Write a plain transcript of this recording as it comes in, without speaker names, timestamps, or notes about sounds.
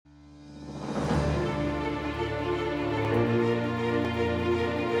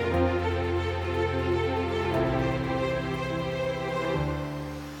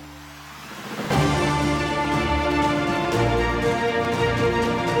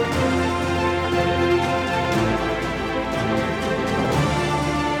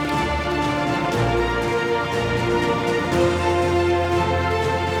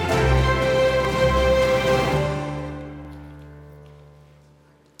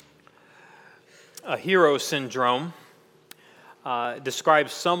A hero syndrome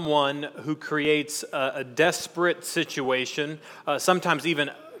describes someone who creates a desperate situation, sometimes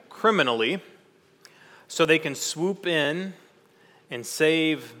even criminally, so they can swoop in and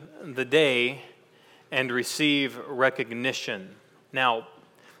save the day and receive recognition. Now, I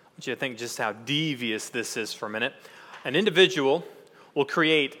want you to think just how devious this is for a minute. An individual will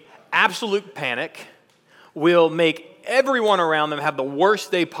create absolute panic, will make everyone around them have the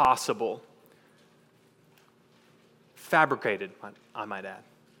worst day possible. Fabricated, I might add.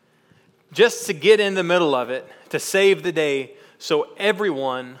 Just to get in the middle of it, to save the day, so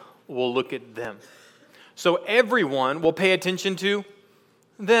everyone will look at them. So everyone will pay attention to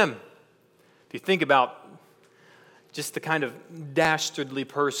them. If you think about just the kind of dastardly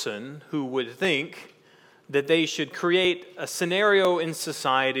person who would think that they should create a scenario in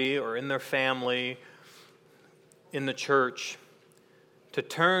society or in their family, in the church, to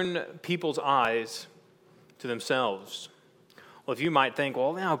turn people's eyes to themselves. Well, if you might think,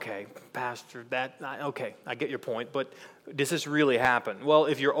 well, okay, Pastor, I get your point, but does this really happen? Well,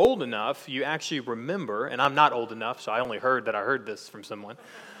 if you're old enough, you actually remember, and I'm not old enough, so I only heard this from someone,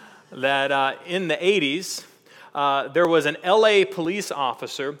 that in the 80s, there was an LA police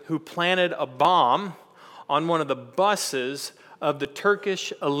officer who planted a bomb on one of the buses of the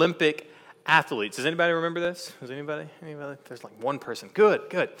Turkish Olympic athletes. Does anybody remember this? Does anybody? There's like one person. Good.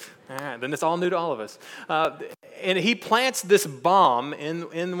 All right, then it's all new to all of us. And he plants this bomb in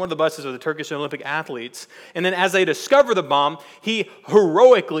one of the buses of the Turkish Olympic athletes. And then as they discover the bomb, he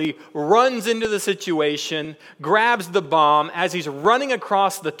heroically runs into the situation, grabs the bomb. As he's running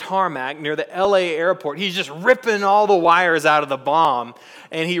across the tarmac near the LA airport, he's just ripping all the wires out of the bomb.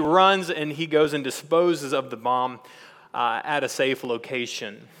 And he runs and he goes and disposes of the bomb at a safe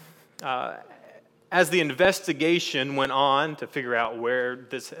location. As the investigation went on to figure out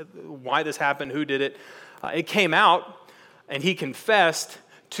why this happened, who did it, it came out, and he confessed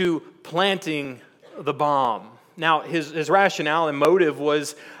to planting the bomb. Now, his rationale and motive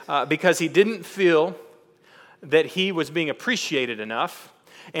was because he didn't feel that he was being appreciated enough,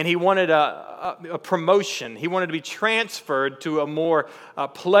 and he wanted a promotion. He wanted to be transferred to a more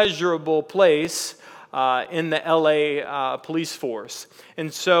pleasurable place in the LA police force.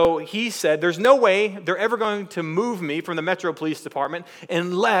 And so he said, there's no way they're ever going to move me from the Metro Police Department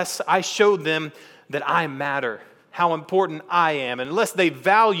unless I showed them that I matter, how important I am. And unless they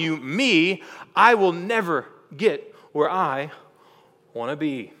value me, I will never get where I want to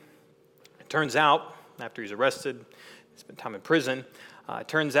be. It turns out, after he's arrested, spent time in prison, it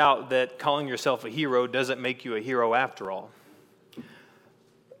turns out that calling yourself a hero doesn't make you a hero after all.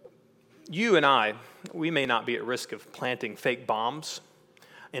 You and I, we may not be at risk of planting fake bombs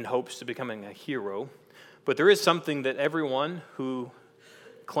in hopes of becoming a hero, but there is something that everyone who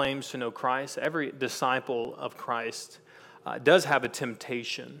claims to know Christ, every disciple of Christ, does have a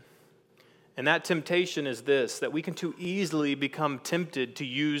temptation. And that temptation is this, that we can too easily become tempted to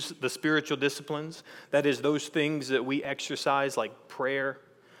use the spiritual disciplines, that is, those things that we exercise like prayer,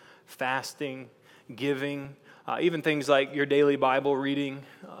 fasting, giving, even things like your daily Bible reading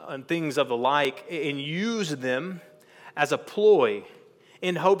and things of the like, and use them as a ploy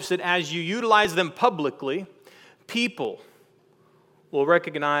in hopes that as you utilize them publicly, people will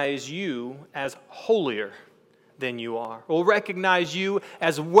recognize you as holier than you are, will recognize you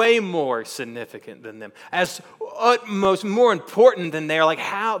as way more significant than them, as utmost more important than they are. Like,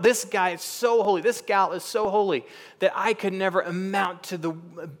 how this guy is so holy, this gal is so holy that I could never amount to the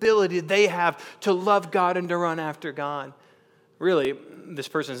ability they have to love God and to run after God. Really, this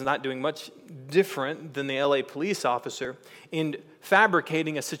person is not doing much different than the LA police officer in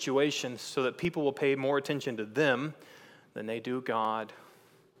fabricating a situation so that people will pay more attention to them than they do God.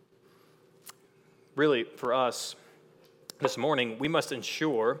 Really, for us, this morning, we must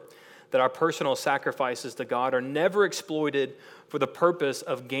ensure that our personal sacrifices to God are never exploited for the purpose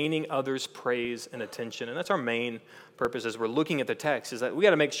of gaining others' praise and attention. And that's our main purpose as we're looking at the text, is that we got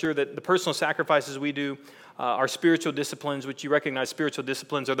to make sure that the personal sacrifices we do, our spiritual disciplines, which you recognize spiritual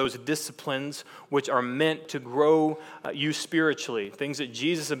disciplines are those disciplines which are meant to grow you spiritually. Things that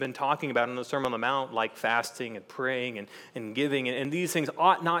Jesus had been talking about in the Sermon on the Mount, like fasting and praying and giving. And these things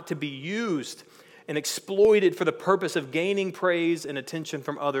ought not to be used and exploited for the purpose of gaining praise and attention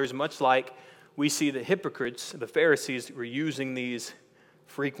from others, much like we see the hypocrites, the Pharisees, were using these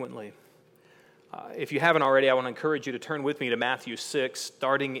frequently. If you haven't already, I want to encourage you to turn with me to Matthew 6,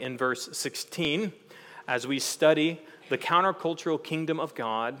 starting in verse 16, as we study the countercultural kingdom of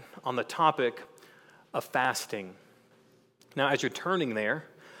God on the topic of fasting. Now, as you're turning there,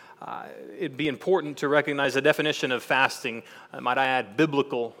 it'd be important to recognize the definition of fasting. Might I add,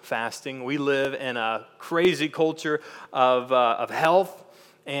 biblical fasting. We live in a crazy culture of health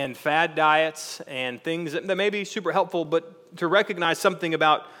and fad diets and things that may be super helpful, but to recognize something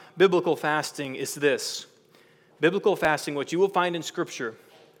about biblical fasting is this. Biblical fasting, what you will find in Scripture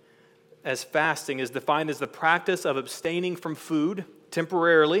as fasting, is defined as the practice of abstaining from food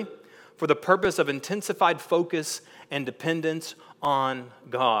temporarily for the purpose of intensified focus and dependence on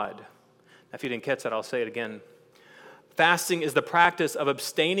God. Now, if you didn't catch that, I'll say it again. Fasting is the practice of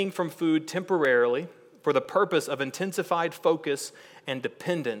abstaining from food temporarily for the purpose of intensified focus and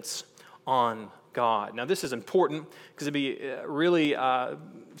dependence on God. Now, this is important because it'd be really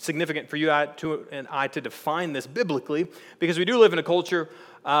significant for you and I to define this biblically, because we do live in a culture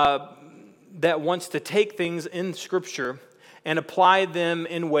that wants to take things in Scripture and apply them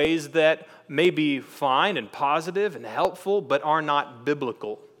in ways that may be fine and positive and helpful, but are not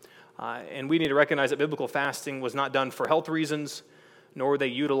biblical. And we need to recognize that biblical fasting was not done for health reasons, nor were they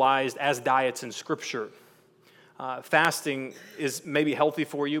utilized as diets in Scripture. Fasting is maybe healthy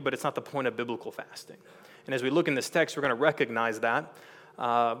for you, but it's not the point of biblical fasting. And as we look in this text, we're going to recognize that.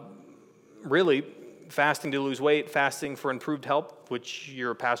 Really, fasting to lose weight, fasting for improved health, which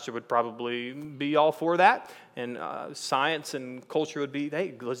your pastor would probably be all for that. And science and culture would be,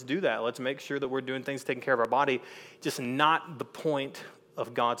 hey, let's do that. Let's make sure that we're doing things taking care of our body. Just not the point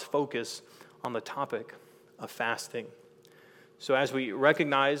of God's focus on the topic of fasting. So as we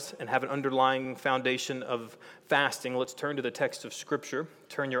recognize and have an underlying foundation of fasting, let's turn to the text of Scripture.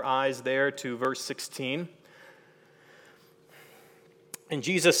 Turn your eyes there to verse 16. And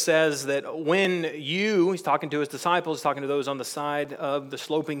Jesus says that when he's talking to his disciples, talking to those on the side of the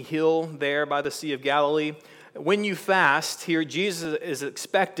sloping hill there by the Sea of Galilee, when you fast, here Jesus is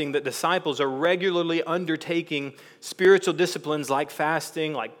expecting that disciples are regularly undertaking spiritual disciplines like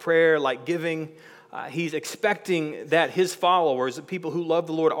fasting, like prayer, like giving. He's expecting that his followers, the people who love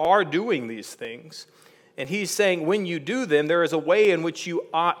the Lord, are doing these things. And he's saying when you do them, there is a way in which you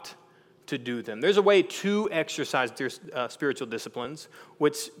ought to do them. There's a way to exercise spiritual disciplines,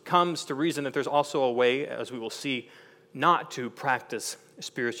 which comes to reason that there's also a way, as we will see, not to practice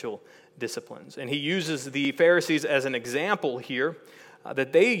spiritual disciplines. And he uses the Pharisees as an example here,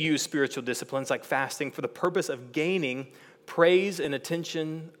 that they use spiritual disciplines like fasting for the purpose of gaining praise and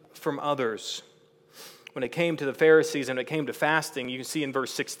attention from others. When it came to the Pharisees and it came to fasting, you can see in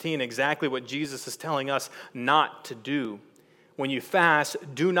verse 16 exactly what Jesus is telling us not to do. When you fast,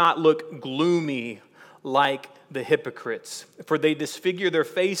 do not look gloomy like the hypocrites, for they disfigure their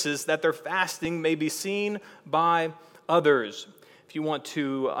faces that their fasting may be seen by others. If you want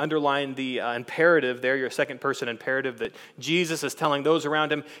to underline the imperative there, your second person imperative that Jesus is telling those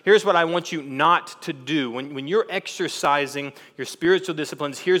around him, here's what I want you not to do. When you're exercising your spiritual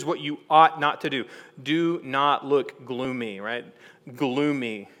disciplines, here's what you ought not to do. Do not look gloomy, right?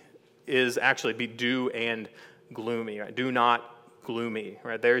 Gloomy is actually be do and gloomy, right? Do not gloomy,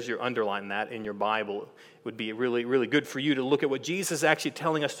 right? There's your underline that in your Bible. It would be really, really good for you to look at what Jesus is actually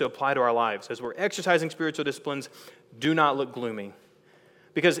telling us to apply to our lives. As we're exercising spiritual disciplines, do not look gloomy.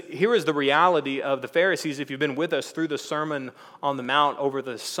 Because here is the reality of the Pharisees, if you've been with us through the Sermon on the Mount over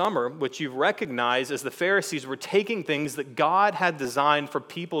the summer, which you've recognized as the Pharisees were taking things that God had designed for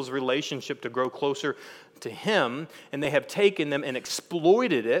people's relationship to grow closer to Him, and they have taken them and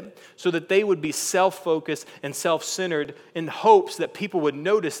exploited it so that they would be self-focused and self-centered in hopes that people would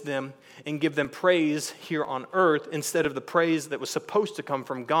notice them and give them praise here on earth instead of the praise that was supposed to come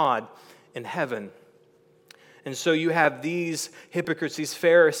from God in heaven. And so you have these hypocrites, these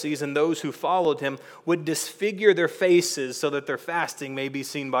Pharisees, and those who followed him would disfigure their faces so that their fasting may be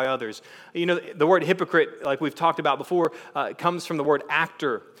seen by others. You know, the word hypocrite, like we've talked about before, comes from the word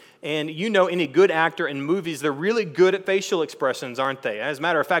actor. And you know any good actor in movies, they're really good at facial expressions, aren't they? As a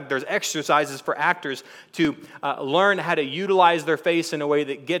matter of fact, there's exercises for actors to learn how to utilize their face in a way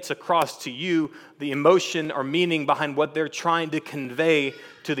that gets across to you the emotion or meaning behind what they're trying to convey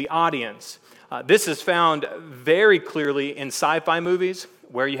to the audience. This is found very clearly in sci-fi movies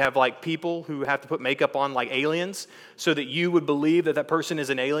where you have like people who have to put makeup on like aliens so that you would believe that that person is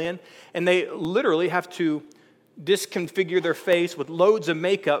an alien. And they literally have to disconfigure their face with loads of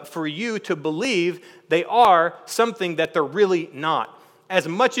makeup for you to believe they are something that they're really not. As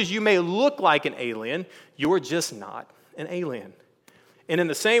much as you may look like an alien, you're just not an alien. And in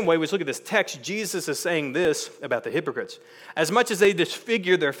the same way, we look at this text, Jesus is saying this about the hypocrites. As much as they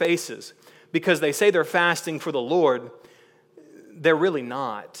disfigure their faces, because they say they're fasting for the Lord, they're really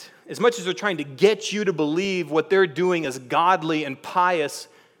not. As much as they're trying to get you to believe what they're doing is godly and pious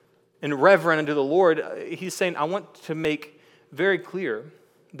and reverent unto the Lord, he's saying, I want to make very clear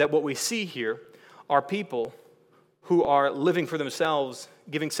that what we see here are people who are living for themselves,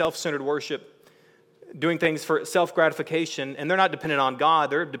 giving self-centered worship, doing things for self-gratification, and they're not dependent on God,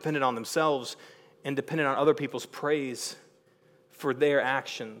 they're dependent on themselves and dependent on other people's praise for their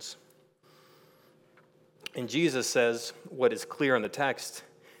actions. And Jesus says what is clear in the text: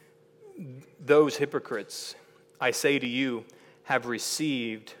 those hypocrites, I say to you, have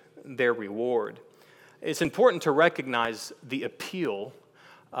received their reward. It's important to recognize the appeal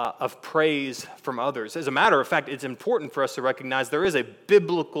of praise from others. As a matter of fact, it's important for us to recognize there is a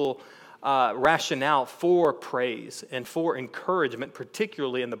biblical rationale for praise and for encouragement,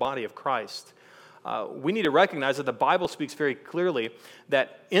 particularly in the body of Christ. We need to recognize that the Bible speaks very clearly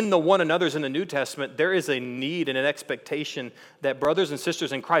that in the one another's in the New Testament, there is a need and an expectation that brothers and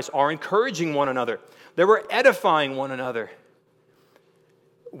sisters in Christ are encouraging one another, that we're edifying one another.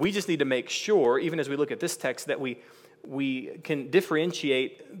 We just need to make sure, even as we look at this text, that we can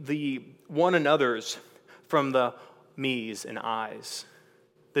differentiate the one another's from the me's and I's.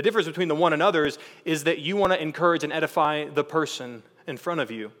 The difference between the one another's is that you want to encourage and edify the person in front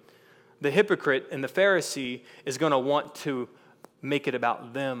of you. The hypocrite and the Pharisee is going to want to make it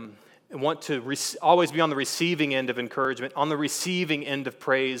about them and want to always be on the receiving end of encouragement, on the receiving end of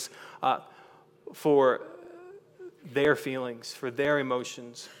praise for their feelings, for their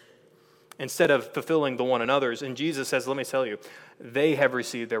emotions, instead of fulfilling the one another's. And Jesus says, let me tell you, they have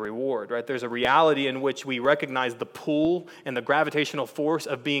received their reward, right? There's a reality in which we recognize the pull and the gravitational force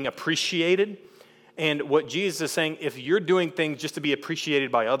of being appreciated. And what Jesus is saying, if you're doing things just to be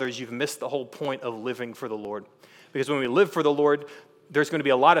appreciated by others, you've missed the whole point of living for the Lord. Because when we live for the Lord, there's going to be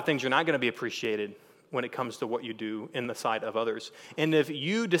a lot of things you're not going to be appreciated when it comes to what you do in the sight of others. And if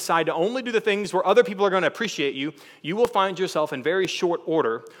you decide to only do the things where other people are going to appreciate you, you will find yourself in very short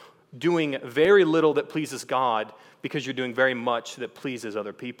order doing very little that pleases God because you're doing very much that pleases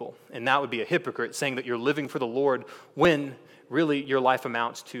other people. And that would be a hypocrite, saying that you're living for the Lord when really your life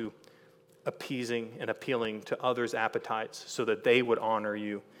amounts to appeasing and appealing to others' appetites so that they would honor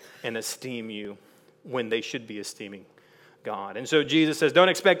you and esteem you when they should be esteeming God. And so Jesus says, don't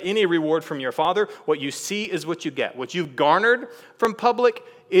expect any reward from your Father. What you see is what you get. What you've garnered from public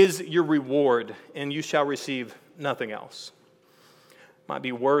is your reward, and you shall receive nothing else. Might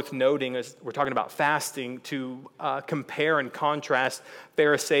be worth noting, as we're talking about fasting, to compare and contrast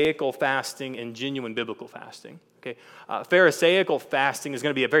Pharisaical fasting and genuine biblical fasting. Okay, Pharisaical fasting is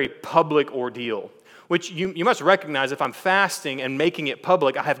going to be a very public ordeal, which you must recognize. If I'm fasting and making it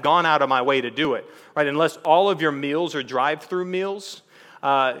public, I have gone out of my way to do it, right? Unless all of your meals are drive-through meals,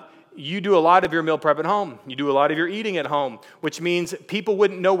 you do a lot of your meal prep at home. You do a lot of your eating at home, which means people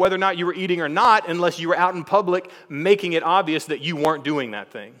wouldn't know whether or not you were eating or not unless you were out in public making it obvious that you weren't doing that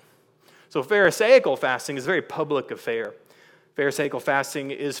thing. So Pharisaical fasting is a very public affair. Pharisaical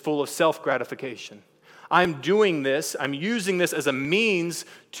fasting is full of self-gratification. I'm doing this, I'm using this as a means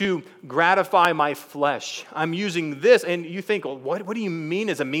to gratify my flesh. I'm using this, and you think, well, what do you mean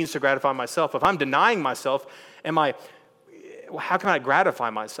as a means to gratify myself? If I'm denying myself, how can I gratify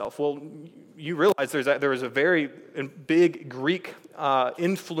myself? Well, you realize there is a very big Greek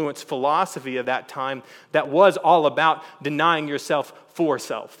influence philosophy of that time that was all about denying yourself for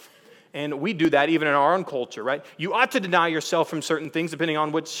self. And we do that even in our own culture, right? You ought to deny yourself from certain things depending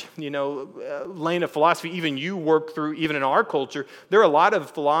on which, lane of philosophy even you work through, even in our culture. There are a lot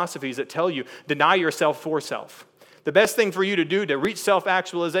of philosophies that tell you, deny yourself for self. The best thing for you to do to reach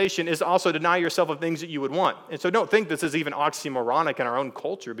self-actualization is also deny yourself of things that you would want. And so don't think this is even oxymoronic in our own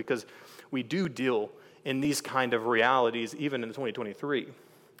culture, because we do deal in these kind of realities even in 2023.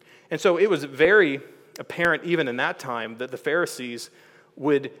 And so it was very apparent even in that time that the Pharisees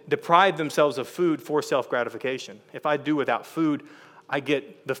would deprive themselves of food for self-gratification. If I do without food, I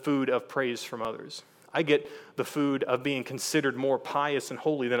get the food of praise from others. I get the food of being considered more pious and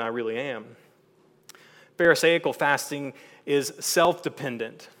holy than I really am. Pharisaical fasting is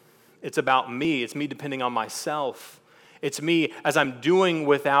self-dependent. It's about me. It's me depending on myself. It's me as I'm doing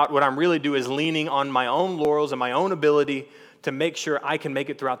without. What I'm really doing is leaning on my own laurels and my own ability to make sure I can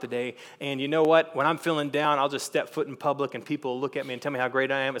make it throughout the day. And you know what? When I'm feeling down, I'll just step foot in public and people will look at me and tell me how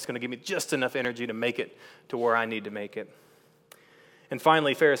great I am. It's going to give me just enough energy to make it to where I need to make it. And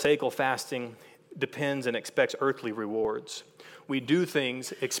finally, Pharisaical fasting depends and expects earthly rewards. We do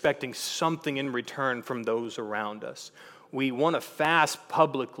things expecting something in return from those around us. We want to fast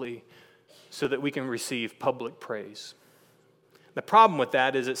publicly so that we can receive public praise. The problem with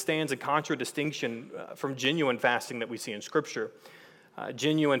that is it stands in contradistinction from genuine fasting that we see in Scripture.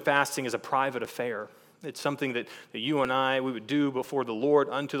 Genuine fasting is a private affair. It's something that you and I, we would do before the Lord,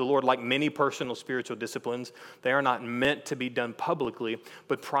 unto the Lord, like many personal spiritual disciplines. They are not meant to be done publicly,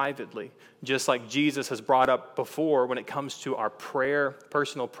 but privately. Just like Jesus has brought up before when it comes to our prayer,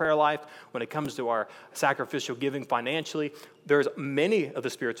 personal prayer life, when it comes to our sacrificial giving financially, there's many of the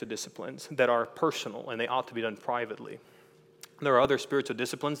spiritual disciplines that are personal, and they ought to be done privately. There are other spiritual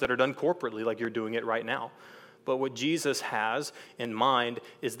disciplines that are done corporately, like you're doing it right now. But what Jesus has in mind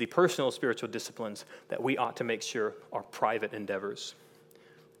is the personal spiritual disciplines that we ought to make sure are private endeavors.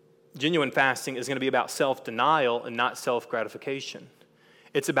 Genuine fasting is going to be about self-denial and not self-gratification.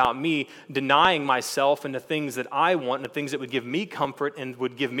 It's about me denying myself and the things that I want and the things that would give me comfort and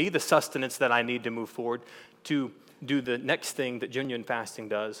would give me the sustenance that I need to move forward to do the next thing that genuine fasting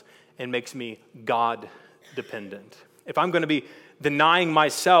does and makes me God-dependent. If I'm going to be denying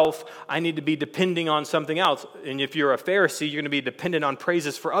myself, I need to be depending on something else. And if you're a Pharisee, you're going to be dependent on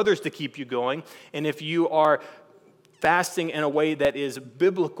praises for others to keep you going. And if you are fasting in a way that is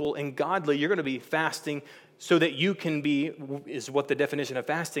biblical and godly, you're going to be fasting so that you can be, is what the definition of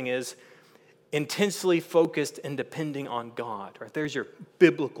fasting is, intensely focused and depending on God. Right? There's your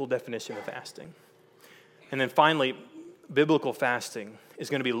biblical definition of fasting. And then finally, biblical fasting is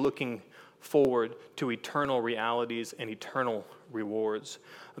going to be looking forward to eternal realities and eternal rewards.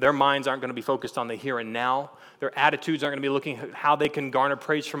 Their minds aren't going to be focused on the here and now. Their attitudes aren't going to be looking at how they can garner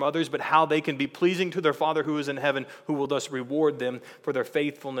praise from others, but how they can be pleasing to their Father who is in heaven, who will thus reward them for their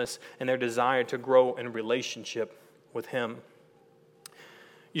faithfulness and their desire to grow in relationship with Him.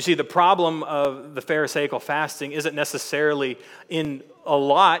 You see, the problem of the Pharisaical fasting isn't necessarily in a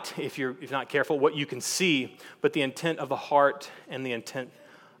lot, if you're not careful, what you can see, but the intent of the heart and the intent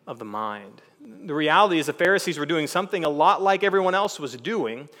of the mind. The reality is the Pharisees were doing something a lot like everyone else was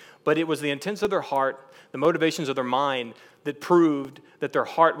doing, but it was the intents of their heart, the motivations of their mind that proved that their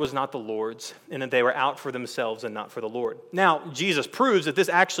heart was not the Lord's and that they were out for themselves and not for the Lord. Now, Jesus proves that this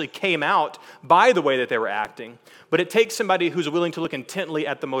actually came out by the way that they were acting, but it takes somebody who's willing to look intently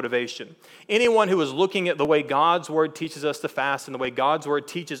at the motivation. Anyone who is looking at the way God's Word teaches us to fast and the way God's Word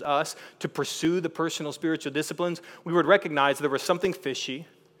teaches us to pursue the personal spiritual disciplines, we would recognize there was something fishy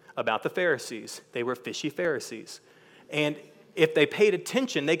about the Pharisees. They were fishy Pharisees. And if they paid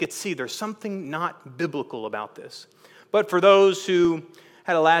attention, they could see there's something not biblical about this. But for those who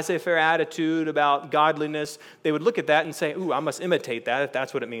had a laissez-faire attitude about godliness, they would look at that and say, ooh, I must imitate that if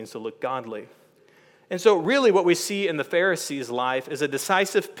that's what it means to look godly. And so really what we see in the Pharisees' life is a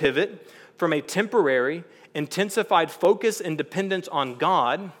decisive pivot from a temporary, intensified focus and dependence on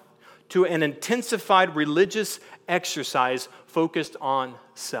God to an intensified religious exercise focused on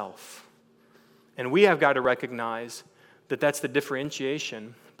self. And we have got to recognize that that's the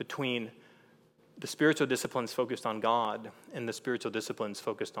differentiation between the spiritual disciplines focused on God and the spiritual disciplines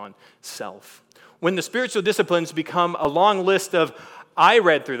focused on self. When the spiritual disciplines become a long list of, I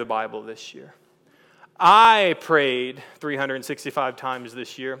read through the Bible this year, I prayed 365 times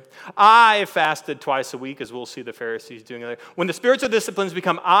this year, I fasted twice a week, as we'll see the Pharisees doing later. When the spiritual disciplines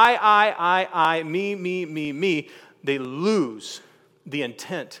become I, me, they lose the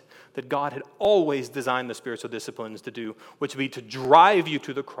intent that God had always designed the spiritual disciplines to do, which would be to drive you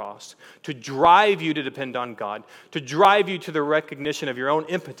to the cross, to drive you to depend on God, to drive you to the recognition of your own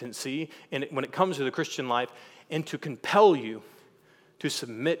impotency when it comes to the Christian life, and to compel you to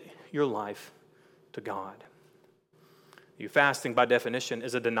submit your life to God. You fasting, by definition,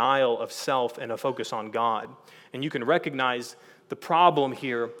 is a denial of self and a focus on God. And you can recognize the problem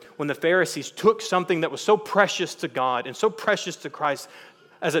here when the Pharisees took something that was so precious to God and so precious to Christ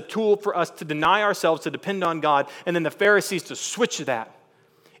as a tool for us to deny ourselves, to depend on God, and then the Pharisees to switch that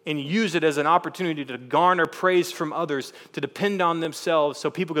and use it as an opportunity to garner praise from others, to depend on themselves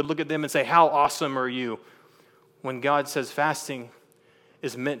so people could look at them and say, how awesome are you? When God says fasting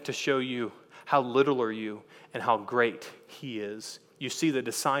is meant to show you how little are you and how great He is. You see the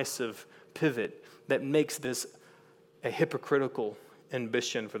decisive pivot that makes this a hypocritical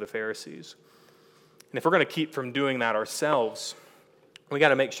ambition for the Pharisees. And if we're going to keep from doing that ourselves, we got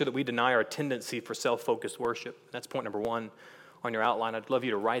to make sure that we deny our tendency for self-focused worship. That's point number 1 on your outline. I'd love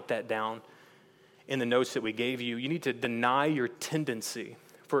you to write that down in the notes that we gave you. You need to deny your tendency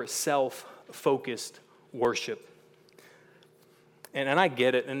for self-focused worship. And I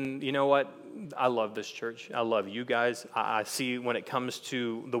get it. And you know what? I love this church. I love you guys. I see when it comes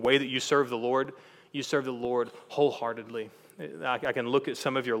to the way that you serve the Lord wholeheartedly. I can look at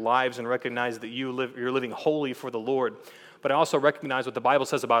some of your lives and recognize that you're living holy for the Lord. But I also recognize what the Bible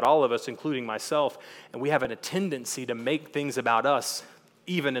says about all of us, including myself, and we have a tendency to make things about us,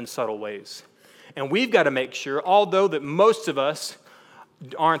 even in subtle ways. And we've got to make sure, although that most of us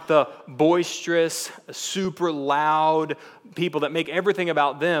aren't the boisterous, super loud people that make everything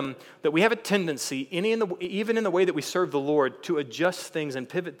about them, that we have a tendency, even in the way that we serve the Lord, to adjust things and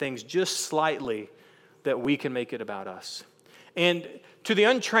pivot things just slightly that we can make it about us. And to the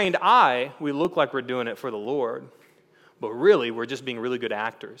untrained eye, we look like we're doing it for the Lord, but really we're just being really good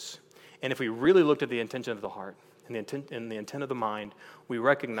actors. And if we really looked at the intention of the heart and the intent of the mind, we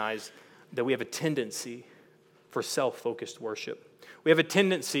recognize that we have a tendency for self-focused worship. We have a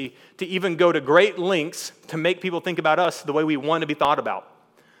tendency to even go to great lengths to make people think about us the way we want to be thought about.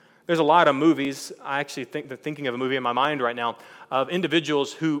 There's a lot of movies, I actually thinking of a movie in my mind right now, of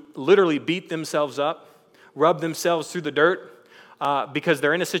individuals who literally beat themselves up, rub themselves through the dirt because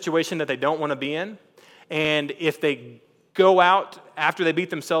they're in a situation that they don't want to be in. And if they go out after they beat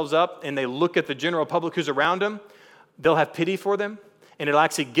themselves up and they look at the general public who's around them, they'll have pity for them, and it'll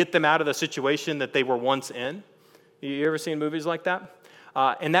actually get them out of the situation that they were once in. You ever seen movies like that?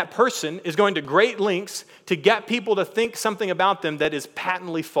 And that person is going to great lengths to get people to think something about them that is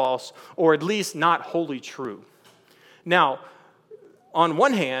patently false or at least not wholly true. Now, on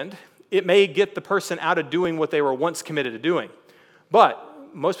one hand, it may get the person out of doing what they were once committed to doing.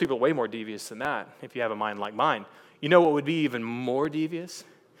 But most people are way more devious than that, if you have a mind like mine. You know what would be even more devious?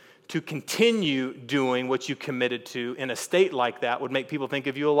 To continue doing what you committed to in a state like that would make people think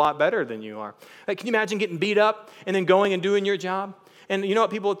of you a lot better than you are. Like, can you imagine getting beat up and then going and doing your job? And you know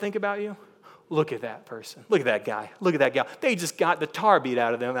what people would think about you? Look at that person. Look at that guy. Look at that gal. They just got the tar beat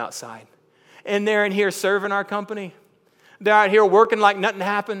out of them outside. And they're in here serving our company. They're out here working like nothing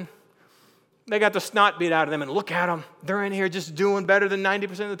happened. They got the snot beat out of them, and look at them. They're in here just doing better than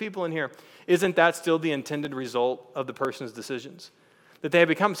 90% of the people in here. Isn't that still the intended result of the person's decisions? That they have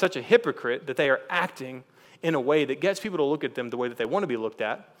become such a hypocrite that they are acting in a way that gets people to look at them the way that they want to be looked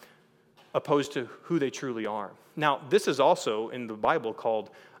at, opposed to who they truly are. Now, this is also in the Bible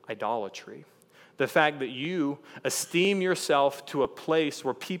called idolatry. The fact that you esteem yourself to a place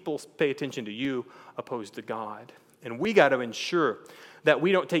where people pay attention to you opposed to God. And we got to ensure that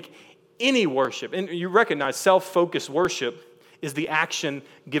we don't take any worship. And you recognize self-focused worship is the action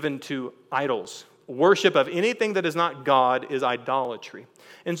given to idols. Worship of anything that is not God is idolatry.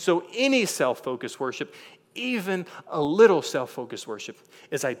 And so any self-focused worship, even a little self-focused worship,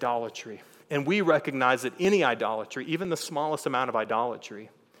 is idolatry. And we recognize that any idolatry, even the smallest amount of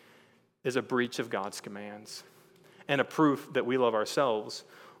idolatry, is a breach of God's commands and a proof that we love ourselves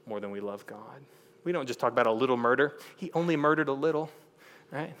more than we love God. We don't just talk about a little murder. He only murdered a little,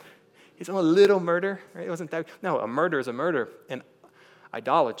 right? It's only a little murder, right? It wasn't that. No, a murder is a murder, and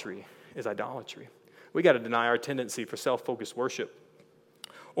idolatry is idolatry. We got to deny our tendency for self-focused worship,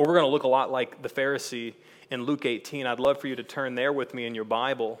 or we're going to look a lot like the Pharisee in Luke 18. I'd love for you to turn there with me in your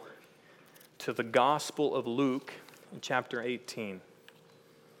Bible to the Gospel of Luke in chapter 18.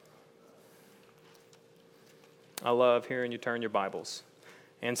 I love hearing you turn your Bibles,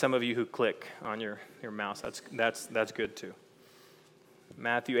 and some of you who click on your mouse. That's good too.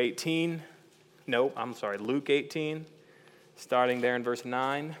 Luke 18, starting there in verse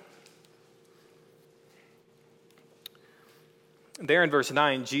 9. There in verse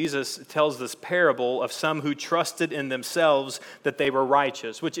 9, Jesus tells this parable of some who trusted in themselves that they were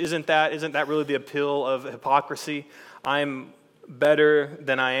righteous, which isn't that really the appeal of hypocrisy? I'm better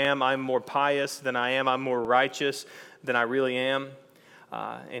than I am. I'm more pious than I am. I'm more righteous than I really am.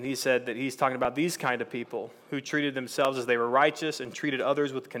 And he said that he's talking about these kind of people who treated themselves as they were righteous and treated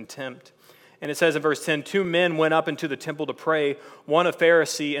others with contempt. And it says in verse 10, 2 men went up into the temple to pray, one a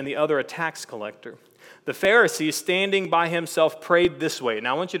Pharisee and the other a tax collector. The Pharisee, standing by himself, prayed this way.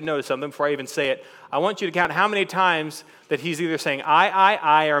 Now, I want you to notice something before I even say it. I want you to count how many times that he's either saying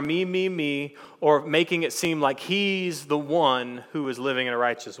I, or me, or making it seem like he's the one who is living in a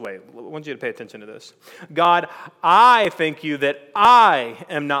righteous way. I want you to pay attention to this. God, I thank you that I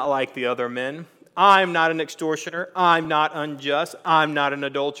am not like the other men. I'm not an extortioner. I'm not unjust. I'm not an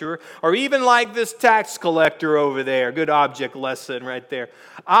adulterer. Or even like this tax collector over there. Good object lesson right there.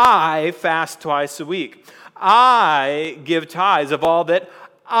 I fast twice a week. I give tithes of all that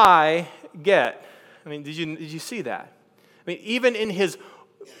I get. I mean, did you see that? I mean, even in his,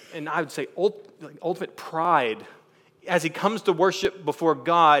 and I would say ultimate pride, as he comes to worship before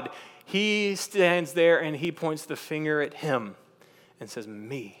God, he stands there and he points the finger at him and says,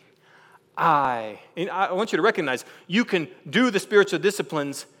 me. I want you to recognize you can do the spiritual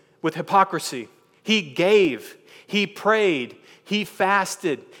disciplines with hypocrisy. He gave, he prayed, he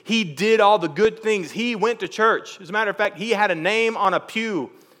fasted, he did all the good things. He went to church. As a matter of fact, he had a name on a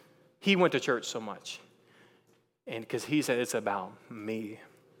pew. He went to church so much. And because he said, it's about me.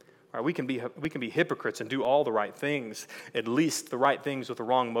 Right? We can be hypocrites and do all the right things, at least the right things with the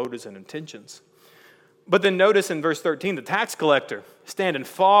wrong motives and intentions. But then notice in verse 13, the tax collector, standing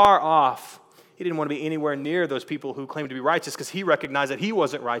far off, he didn't want to be anywhere near those people who claimed to be righteous because he recognized that he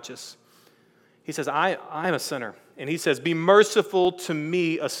wasn't righteous. He says, I'm a sinner. And he says, be merciful to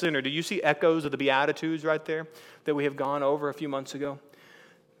me, a sinner. Do you see echoes of the Beatitudes right there that we have gone over a few months ago?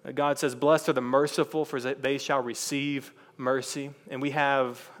 God says, blessed are the merciful, for they shall receive mercy. And we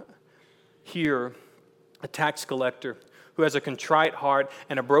have here a tax collector who has a contrite heart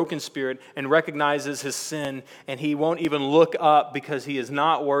and a broken spirit and recognizes his sin, and he won't even look up because he is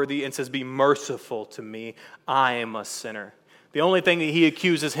not worthy, and says, be merciful to me, I am a sinner. The only thing that he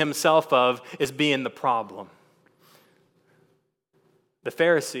accuses himself of is being the problem. The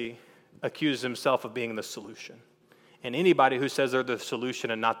Pharisee accuses himself of being the solution. And anybody who says they're the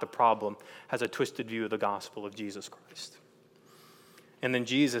solution and not the problem has a twisted view of the gospel of Jesus Christ. And then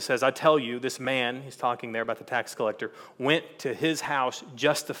Jesus says, I tell you, this man, he's talking there about the tax collector, went to his house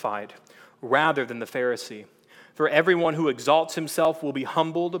justified rather than the Pharisee. For everyone who exalts himself will be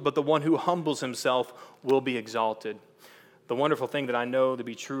humbled, but the one who humbles himself will be exalted. The wonderful thing that I know to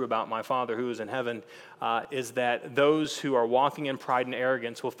be true about my Father who is in heaven is that those who are walking in pride and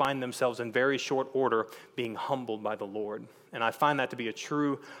arrogance will find themselves in very short order being humbled by the Lord. And I find that to be a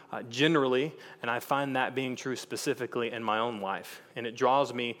true generally, and I find that being true specifically in my own life. And it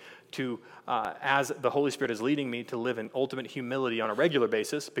draws me to, as the Holy Spirit is leading me, to live in ultimate humility on a regular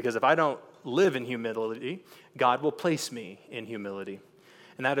basis, because if I don't live in humility, God will place me in humility.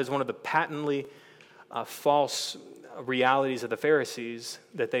 And that is one of the patently false realities of the Pharisees,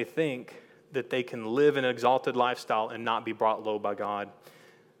 that they think that they can live an exalted lifestyle and not be brought low by God.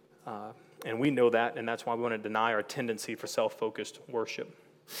 And we know that, and that's why we want to deny our tendency for self-focused worship.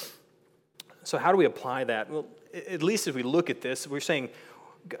 So how do we apply that? Well, at least if we look at this, we're saying,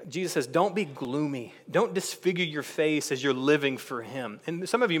 Jesus says, don't be gloomy. Don't disfigure your face as you're living for him. And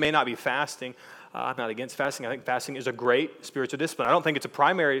some of you may not be fasting. I'm not against fasting. I think fasting is a great spiritual discipline. I don't think it's a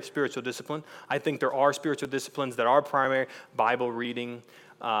primary spiritual discipline. I think there are spiritual disciplines that are primary: Bible reading,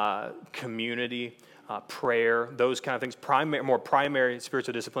 community, prayer, those kind of things, more primary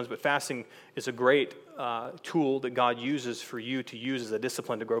spiritual disciplines. But fasting is a great tool that God uses for you to use as a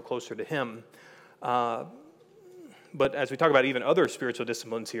discipline to grow closer to him. But as we talk about even other spiritual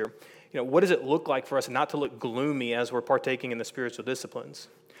disciplines here, what does it look like for us not to look gloomy as we're partaking in the spiritual disciplines?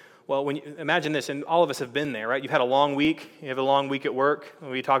 Well, when you imagine this, and all of us have been there, right? You've had a long week. You have a long week at work.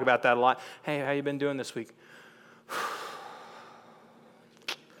 We talk about that a lot. Hey, how you been doing this week?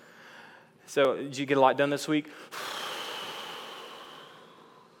 So, did you get a lot done this week?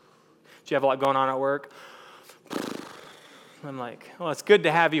 Did you have a lot going on at work? I'm like, well, it's good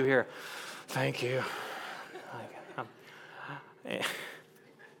to have you here. Thank you.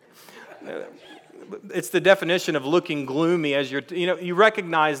 It's the definition of looking gloomy as you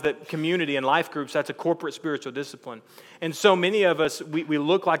recognize that community and life groups, that's a corporate spiritual discipline. And so many of us, we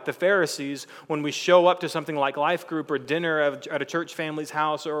look like the Pharisees when we show up to something like life group or dinner at a church family's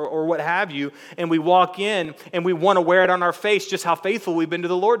house or what have you, and we walk in and we want to wear it on our face just how faithful we've been to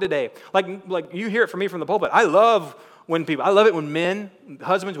the Lord today. Like you hear it from me from the pulpit. I love it when men,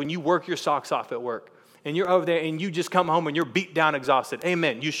 husbands, when you work your socks off at work. And you're over there and you just come home and you're beat down, exhausted.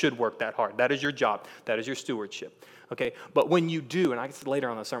 Amen. You should work that hard. That is your job. That is your stewardship. Okay? But when you do, and I guess later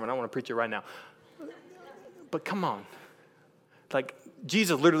on in the sermon, I don't want to preach it right now. But come on. Like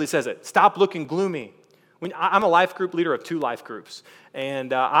Jesus literally says it. Stop looking gloomy. I'm a life group leader of 2 life groups.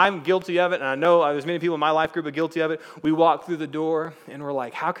 And I'm guilty of it. And I know there's many people in my life group are guilty of it. We walk through the door and we're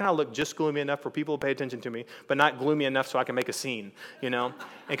like, how can I look just gloomy enough for people to pay attention to me, but not gloomy enough so I can make a scene,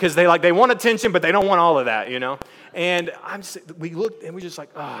 Because they want attention, but they don't want all of that, And we looked and we just like,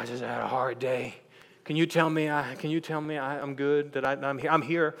 oh, I just had a hard day. Can you tell me I'm good, that I'm here? I'm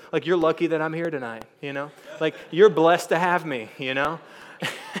here. Like, you're lucky that I'm here tonight, Like, you're blessed to have me,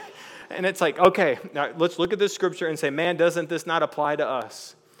 And it's like, okay, now let's look at this scripture and say, man, doesn't this not apply to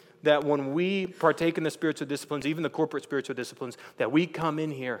us? That when we partake in the spiritual disciplines, even the corporate spiritual disciplines, that we come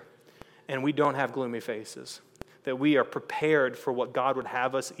in here and we don't have gloomy faces. That we are prepared for what God would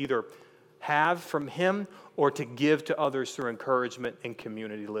have us either have from him or to give to others through encouragement and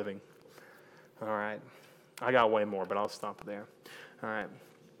community living. All right. I got way more, but I'll stop there. All right.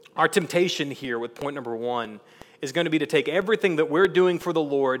 Our temptation here with point number 1 is going to be to take everything that we're doing for the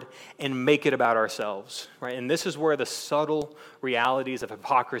Lord and make it about ourselves, right? And this is where the subtle realities of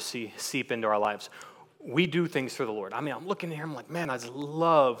hypocrisy seep into our lives. we do things for the Lord. I mean, I'm looking here, I'm like, man, I just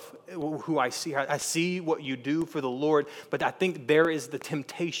love who I see. I see what you do for the Lord, but I think there is the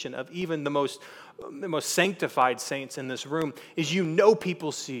temptation of even the most sanctified saints in this room is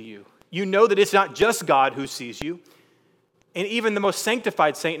people see you. You know that it's not just God who sees you. And even the most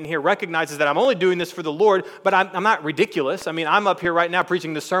sanctified saint in here recognizes that I'm only doing this for the Lord, but I'm not ridiculous. I mean, I'm up here right now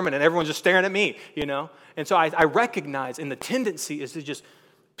preaching this sermon and everyone's just staring at me, And so I recognize, and the tendency is to just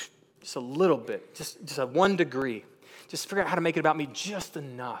a little bit, just a 1 degree. Just figure out how to make it about me just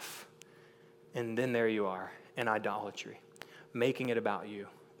enough. And then there you are in idolatry, making it about you,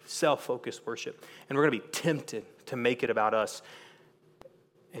 self-focused worship. And we're going to be tempted to make it about us.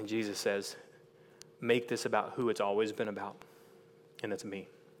 And Jesus says, make this about who it's always been about, and it's me.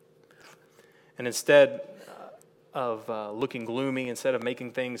 And instead of looking gloomy, instead of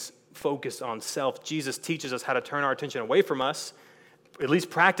making things focused on self, Jesus teaches us how to turn our attention away from us, at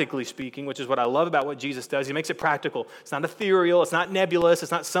least practically speaking, which is what I love about what Jesus does. He makes it practical. It's not ethereal. It's not nebulous.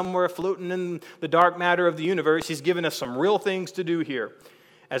 It's not somewhere floating in the dark matter of the universe. He's given us some real things to do here.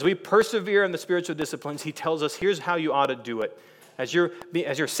 As we persevere in the spiritual disciplines, he tells us, here's how you ought to do it. As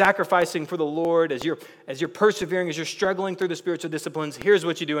you're sacrificing for the Lord, as you're persevering, as you're struggling through the spiritual disciplines, here's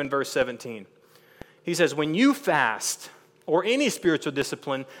what you do in verse 17. He says, when you fast, or any spiritual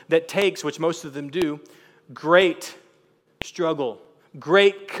discipline that takes, which most of them do, great struggle,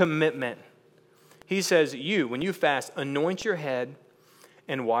 great commitment. He says, when you fast, anoint your head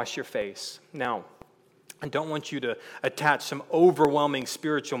and wash your face. Now, I don't want you to attach some overwhelming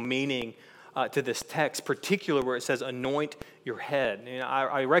spiritual meaning to this text, particularly where it says anoint your head.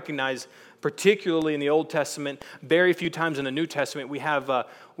 I recognize, particularly in the Old Testament, very few times in the New Testament, we have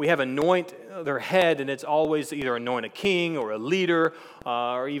anoint their head, and it's always either anoint a king or a leader,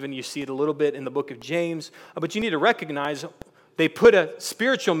 or even you see it a little bit in the book of James. But you need to recognize they put a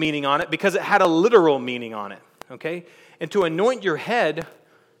spiritual meaning on it because it had a literal meaning on it. Okay, and to anoint your head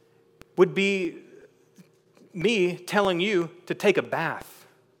would be me telling you to take a bath.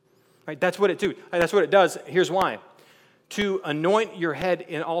 Right? That's what it does. Here's why. To anoint your head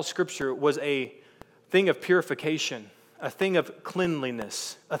in all Scripture was a thing of purification, a thing of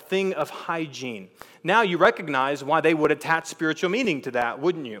cleanliness, a thing of hygiene. Now you recognize why they would attach spiritual meaning to that,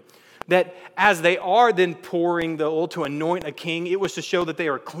 wouldn't you? That as they are then pouring the oil to anoint a king, it was to show that they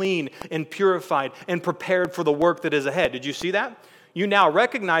are clean and purified and prepared for the work that is ahead. Did you see that? You now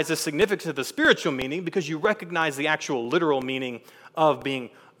recognize the significance of the spiritual meaning because you recognize the actual literal meaning of being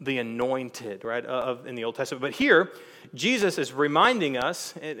the anointed, right, in the Old Testament. But here, Jesus is reminding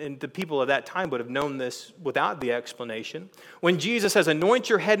us, and the people of that time would have known this without the explanation. When Jesus says, anoint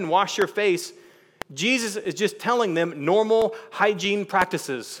your head and wash your face, Jesus is just telling them normal hygiene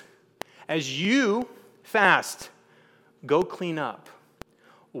practices. As you fast, go clean up.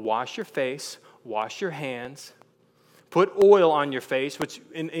 Wash your face, wash your hands, put oil on your face, which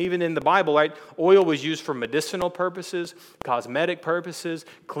even in the Bible, right, oil was used for medicinal purposes, cosmetic purposes,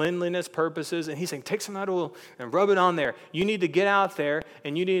 cleanliness purposes. And he's saying, take some of that oil and rub it on there. You need to get out there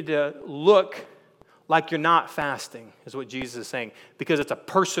and you need to look like you're not fasting, is what Jesus is saying, because it's a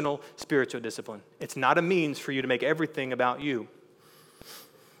personal spiritual discipline. It's not a means for you to make everything about you.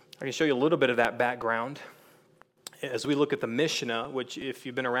 I can show you a little bit of that background. As we look at the Mishnah, which if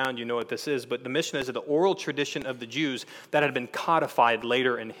you've been around, you know what this is, but the Mishnah is the oral tradition of the Jews that had been codified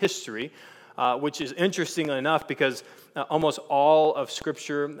later in history, which is interesting enough because almost all of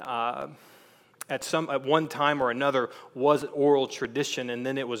Scripture at one time or another was oral tradition, and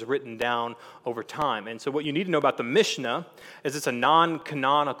then it was written down over time. And so what you need to know about the Mishnah is it's a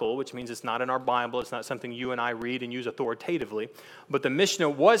non-canonical, which means it's not in our Bible, it's not something you and I read and use authoritatively, but the Mishnah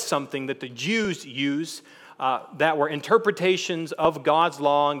was something that the Jews used that were interpretations of God's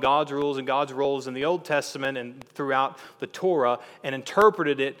law and God's rules and God's roles in the Old Testament and throughout the Torah, and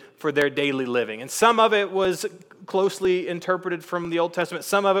interpreted it for their daily living. And some of it was closely interpreted from the Old Testament.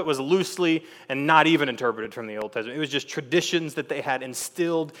 Some of it was loosely and not even interpreted from the Old Testament. It was just traditions that they had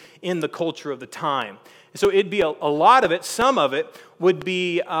instilled in the culture of the time. So it'd be a lot of it. Some of it would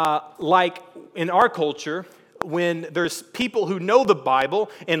be like in our culture, when there's people who know the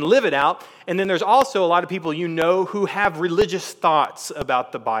Bible and live it out, and then there's also a lot of people you know who have religious thoughts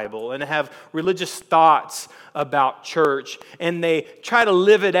about the Bible and have religious thoughts about church, and they try to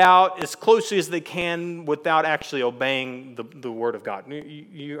live it out as closely as they can without actually obeying the Word of God.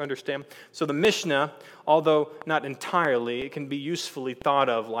 You understand? So the Mishnah, although not entirely, it can be usefully thought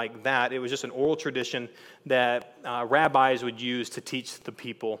of like that. It was just an oral tradition that rabbis would use to teach the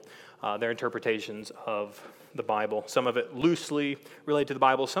people their interpretations of the Bible. Some of it loosely related to the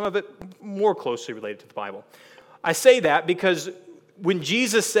Bible, some of it more closely related to the Bible. I say that because When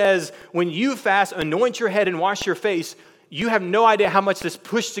Jesus says, when you fast, anoint your head and wash your face, you have no idea how much this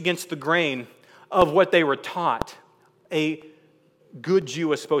pushed against the grain of what they were taught a good Jew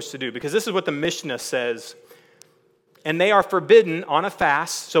was supposed to do. Because this is what the Mishnah says. And they are forbidden on a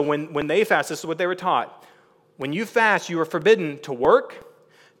fast. So when they fast, this is what they were taught. When you fast, you are forbidden to work,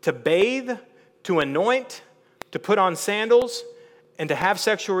 to bathe, to anoint, to put on sandals, and to have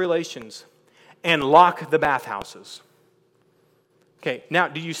sexual relations, and lock the bathhouses. Okay, now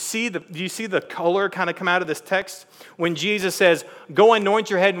do you see the color kind of come out of this text when Jesus says, go anoint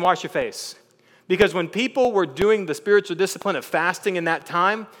your head and wash your face? Because when people were doing the spiritual discipline of fasting in that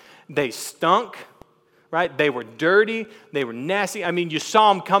time, they stunk, right? They were dirty, they were nasty. I mean, you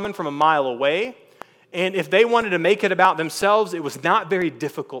saw them coming from a mile away. And if they wanted to make it about themselves, it was not very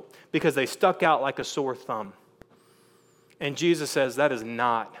difficult because they stuck out like a sore thumb. And Jesus says, that is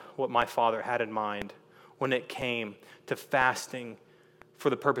not what my Father had in mind when it came to fasting for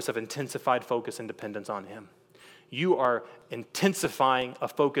the purpose of intensified focus and dependence on Him. You are intensifying a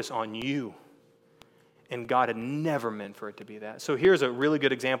focus on you. And God had never meant for it to be that. So here's a really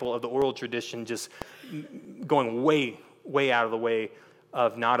good example of the oral tradition just going way, way out of the way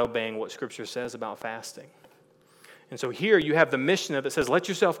of not obeying what Scripture says about fasting. And so here you have the Mishnah that says, let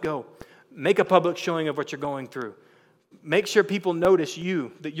yourself go. Make a public showing of what you're going through. Make sure people notice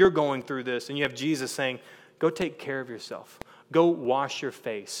you, that you're going through this. And you have Jesus saying, go take care of yourself. Go wash your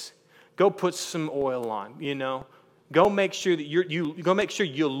face. Go put some oil on, Go make sure that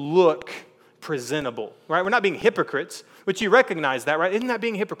you look presentable, right? We're not being hypocrites, but you recognize that, right? Isn't that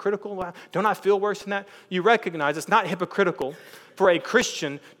being hypocritical? Don't I feel worse than that? You recognize it's not hypocritical for a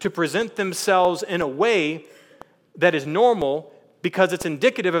Christian to present themselves in a way that is normal because it's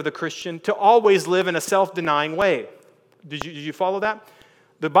indicative of the Christian to always live in a self-denying way. Did you follow that?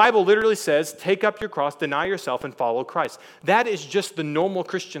 The Bible literally says, take up your cross, deny yourself, and follow Christ. That is just the normal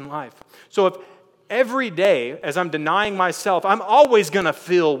Christian life. So if every day, as I'm denying myself, I'm always going to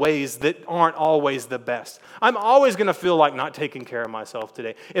feel ways that aren't always the best. I'm always going to feel like not taking care of myself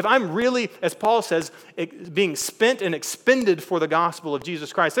today. If I'm really, as Paul says, being spent and expended for the gospel of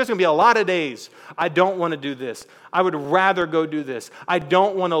Jesus Christ, there's going to be a lot of days I don't want to do this. I would rather go do this. I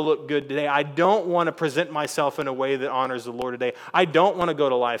don't want to look good today. I don't want to present myself in a way that honors the Lord today. I don't want to go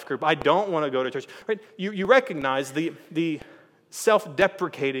to life group. I don't want to go to church. Right? You recognize the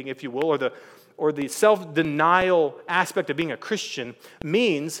self-deprecating, if you will, or the self-denial aspect of being a Christian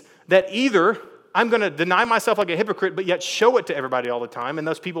means that either I'm going to deny myself like a hypocrite, but yet show it to everybody all the time, and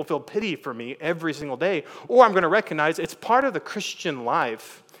those people feel pity for me every single day, or I'm going to recognize it's part of the Christian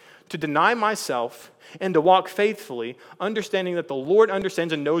life to deny myself and to walk faithfully, understanding that the Lord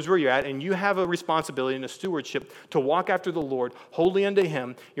understands and knows where you're at, and you have a responsibility and a stewardship to walk after the Lord, wholly unto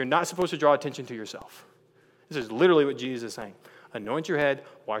Him. You're not supposed to draw attention to yourself. This is literally what Jesus is saying. Anoint your head,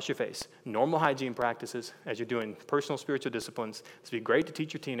 wash your face. Normal hygiene practices as you're doing personal spiritual disciplines. This would be great to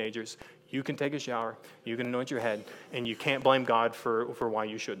teach your teenagers. You can take a shower, you can anoint your head, and you can't blame God for why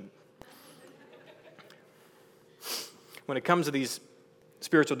you shouldn't. When it comes to these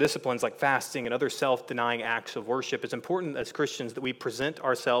spiritual disciplines like fasting and other self-denying acts of worship, it's important as Christians that we present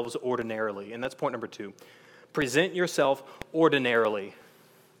ourselves ordinarily. And that's point number 2. Present yourself ordinarily.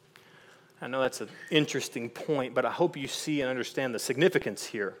 I know that's an interesting point, but I hope you see and understand the significance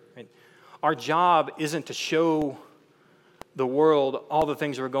here. Right? Our job isn't to show the world all the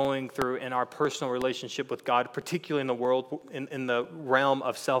things we're going through in our personal relationship with God, particularly in the world, in the realm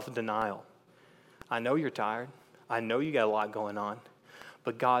of self-denial. I know you're tired. I know you got a lot going on.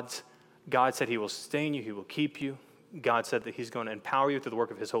 But God said He will sustain you. He will keep you. God said that He's going to empower you through the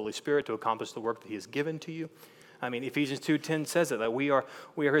work of His Holy Spirit to accomplish the work that He has given to you. I mean, Ephesians 2:10 says it, that we are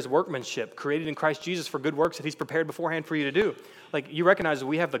His workmanship, created in Christ Jesus for good works that He's prepared beforehand for you to do. Like, you recognize that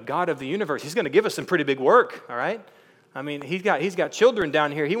we have the God of the universe. He's going to give us some pretty big work, all right? I mean, He's got children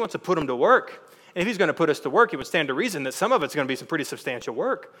down here. He wants to put them to work. And if He's going to put us to work, it would stand to reason that some of it's going to be some pretty substantial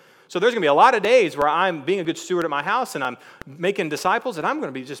work. So there's going to be a lot of days where I'm being a good steward at my house and I'm making disciples, and I'm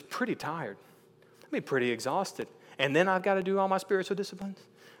going to be just pretty tired. I'll be pretty exhausted. And then I've got to do all my spiritual disciplines.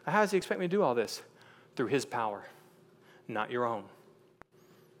 How does He expect me to do all this? Through His power, not your own.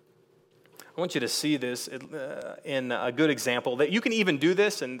 I want you to see this in a good example that you can even do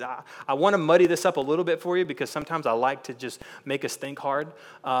this, and I want to muddy this up a little bit for you because sometimes I like to just make us think hard.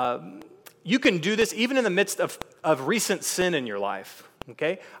 You can do this even in the midst of recent sin in your life,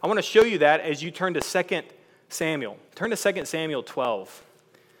 okay? I want to show you that as you turn to 2 Samuel. Turn to 2 Samuel 12.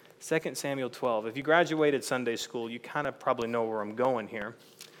 2 Samuel 12. If you graduated Sunday school, you kind of probably know where I'm going here.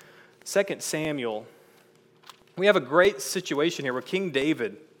 2 Samuel. We have a great situation here where King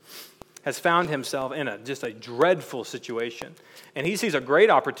David has found himself in just a dreadful situation. And he sees a great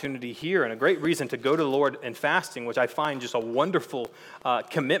opportunity here and a great reason to go to the Lord in fasting, which I find just a wonderful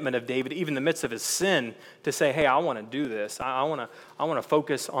commitment of David, even in the midst of his sin, to say, hey, I want to do this. I want to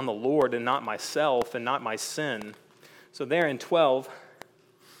focus on the Lord and not myself and not my sin. So there in 12,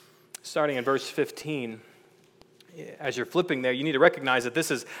 starting in verse 15, as you're flipping there, you need to recognize that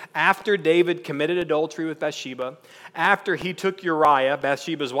this is after David committed adultery with Bathsheba, after he took Uriah,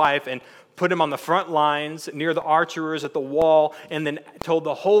 Bathsheba's wife, and put him on the front lines near the archers at the wall, and then told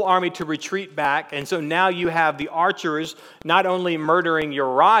the whole army to retreat back. And so now you have the archers not only murdering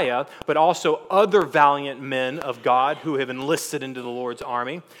Uriah, but also other valiant men of God who have enlisted into the Lord's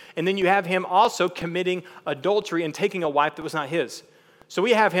army. And then you have him also committing adultery and taking a wife that was not his. So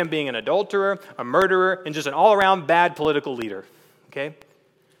we have him being an adulterer, a murderer, and just an all-around bad political leader, okay?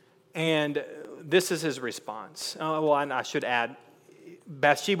 And this is his response. And I should add,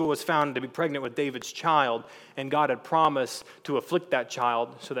 Bathsheba was found to be pregnant with David's child, and God had promised to afflict that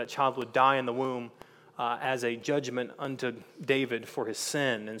child so that child would die in the womb as a judgment unto David for his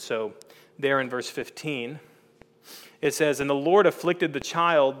sin. And so there in verse 15, it says, "And the Lord afflicted the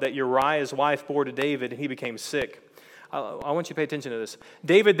child that Uriah's wife bore to David, and he became sick." I want you to pay attention to this.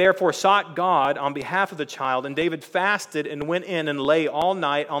 "David therefore sought God on behalf of the child, and David fasted and went in and lay all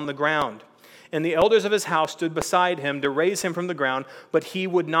night on the ground. And the elders of his house stood beside him to raise him from the ground, but he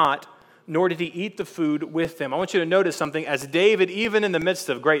would not, nor did he eat the food with them." I want you to notice something. As David, even in the midst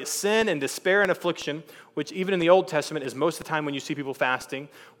of great sin and despair and affliction, which even in the Old Testament is most of the time when you see people fasting,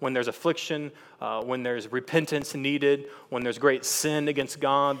 when there's affliction, when there's repentance needed, when there's great sin against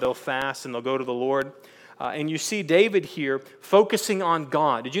God, they'll fast and they'll go to the Lord. And you see David here focusing on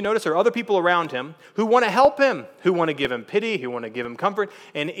God. Did you notice there are other people around him who want to help him, who want to give him pity, who want to give him comfort?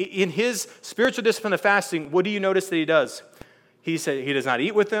 And in his spiritual discipline of fasting, what do you notice that he does? He said he does not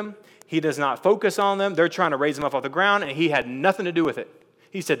eat with them. He does not focus on them. They're trying to raise him up off the ground, and he had nothing to do with it.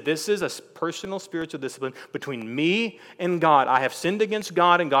 He said, this is a personal spiritual discipline between me and God. I have sinned against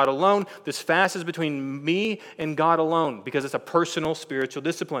God and God alone. This fast is between me and God alone because it's a personal spiritual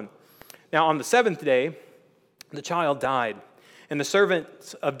discipline. Now, on the seventh day, the child died, and the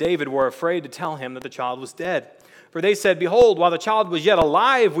servants of David were afraid to tell him that the child was dead. For they said, "Behold, while the child was yet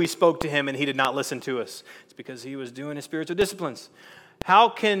alive, we spoke to him, and he did not listen to us." It's because he was doing his spiritual disciplines. "How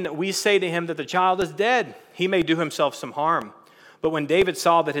can we say to him that the child is dead? He may do himself some harm." But when David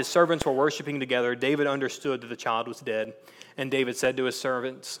saw that his servants were worshiping together, David understood that the child was dead. And David said to his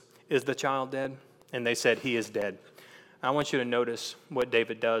servants, "Is the child dead?" And they said, "He is dead." I want you to notice what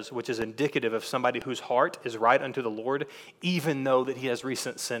David does, which is indicative of somebody whose heart is right unto the Lord, even though that he has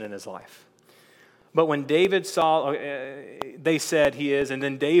recent sin in his life. But when David saw, they said he is, and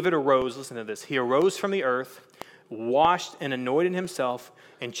then David arose, listen to this, he arose from the earth, washed and anointed himself,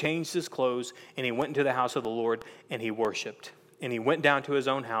 and changed his clothes, and he went into the house of the Lord, and he worshiped. And he went down to his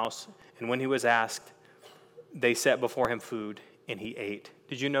own house, and when he was asked, they set before him food, and he ate.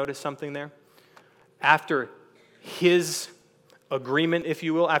 Did you notice something there? After his agreement, if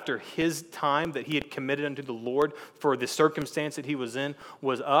you will, after his time that he had committed unto the Lord for the circumstance that he was in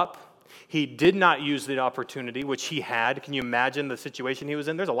was up, he did not use the opportunity, which he had. Can you imagine the situation he was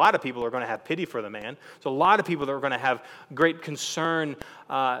in? There's a lot of people who are going to have pity for the man. There's a lot of people that are going to have great concern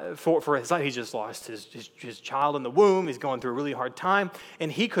for his life. He just lost his child in the womb. He's going through a really hard time.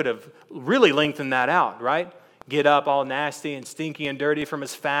 And he could have really lengthened that out, right? Get up all nasty and stinky and dirty from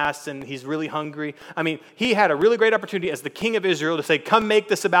his fast, and he's really hungry. I mean, he had a really great opportunity as the king of Israel to say, "Come make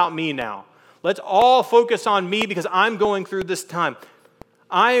this about me now. Let's all focus on me because I'm going through this time.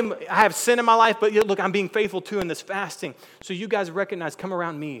 I have sin in my life, but look, I'm being faithful too in this fasting. So you guys recognize, come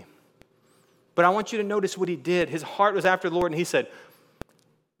around me." But I want you to notice what he did. His heart was after the Lord, and he said,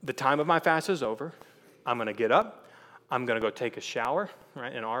 "The time of my fast is over. I'm going to get up. I'm going to go take a shower,"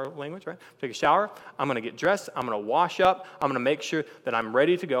 right, in our language, right? Take a shower. I'm going to get dressed. I'm going to wash up. I'm going to make sure that I'm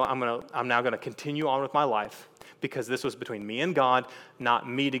ready to go. I'm now going to continue on with my life because this was between me and God, not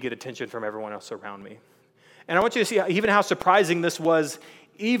me to get attention from everyone else around me. And I want you to see even how surprising this was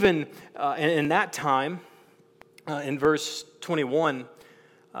even in that time. In verse 21,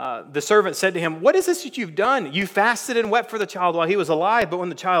 the servant said to him, "What is this that you've done? You fasted and wept for the child while he was alive, but when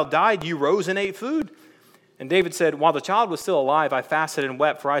the child died, you rose and ate food." And David said, "While the child was still alive, I fasted and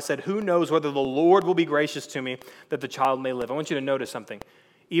wept, for I said, who knows whether the Lord will be gracious to me that the child may live." I want you to notice something.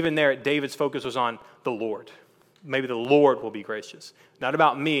 Even there, David's focus was on the Lord. Maybe the Lord will be gracious. Not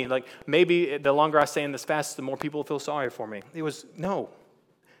about me. Like, maybe the longer I stay in this fast, the more people feel sorry for me. It was, no.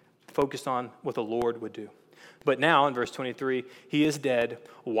 Focused on what the Lord would do. But now, in verse 23, he is dead.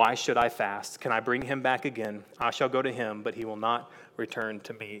 Why should I fast? Can I bring him back again? I shall go to him, but he will not return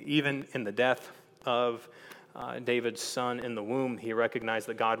to me. Even in the death of David's son in the womb, he recognized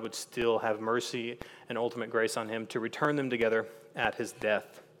that God would still have mercy and ultimate grace on him to return them together at his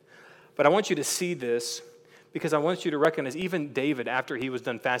death. But I want you to see this because I want you to recognize even David, after he was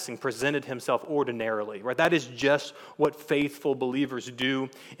done fasting, presented himself ordinarily, right? That is just what faithful believers do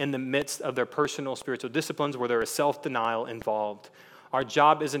in the midst of their personal spiritual disciplines where there is self-denial involved. Our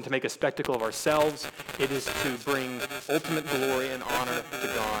job isn't to make a spectacle of ourselves. It is to bring ultimate glory and honor to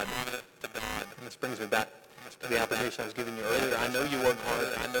God. And this brings me back to the application I was giving you earlier. I know you work hard.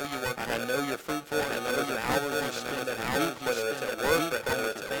 I know you're fruitful. I know there's hours you spend at home, whether it's at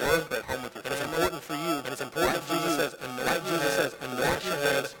work, at home with your family. It's important for you. And it's important for you. Like Jesus says, anoint your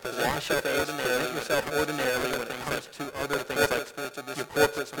face, wash your face, present yourself ordinarily when it comes to other things like your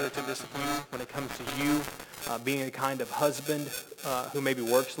corporate spiritual disciplines, when it comes to you being a kind of husband who maybe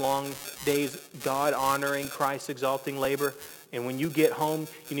works long days, God-honoring, Christ-exalting labor. And when you get home,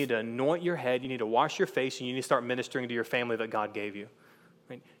 you need to anoint your head, you need to wash your face, and you need to start ministering to your family that God gave you.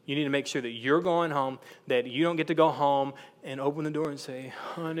 Right? You need to make sure that you're going home, that you don't get to go home and open the door and say,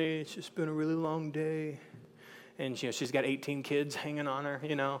 honey, it's just been a really long day. And she's got 18 kids hanging on her,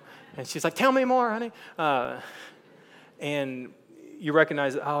 and she's like, tell me more, honey. And you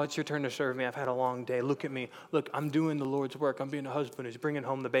recognize, oh, it's your turn to serve me. I've had a long day. Look at me. Look, I'm doing the Lord's work. I'm being a husband who's bringing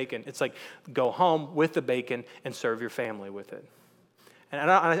home the bacon. It's like, go home with the bacon and serve your family with it. And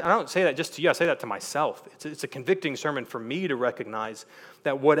I don't say that just to you. I say that to myself. It's a convicting sermon for me to recognize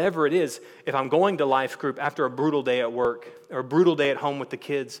that whatever it is, if I'm going to life group after a brutal day at work or a brutal day at home with the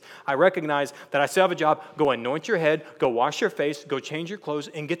kids, I recognize that I still have a job. Go anoint your head, go wash your face, go change your clothes,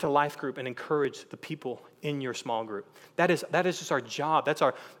 and get to life group and encourage the people in your small group. That is just our job.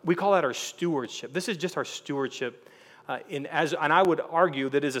 We call that our stewardship. This is just our stewardship. And I would argue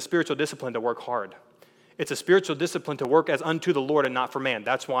that it is a spiritual discipline to work hard. It's a spiritual discipline to work as unto the Lord and not for man.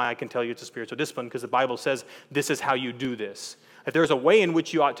 That's why I can tell you it's a spiritual discipline, because the Bible says this is how you do this. If there's a way in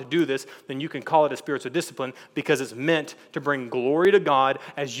which you ought to do this, then you can call it a spiritual discipline because it's meant to bring glory to God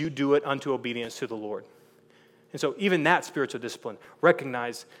as you do it unto obedience to the Lord. And so even that spiritual discipline,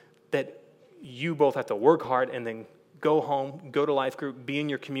 recognize that you both have to work hard and then go home, go to life group, be in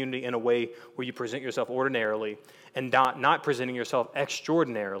your community in a way where you present yourself ordinarily and not presenting yourself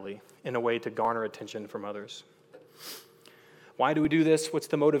extraordinarily in a way to garner attention from others. Why do we do this? What's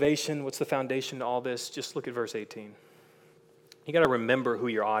the motivation? What's the foundation to all this? Just look at verse 18. You got to remember who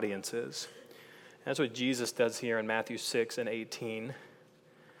your audience is. That's what Jesus does here in Matthew 6 and 18.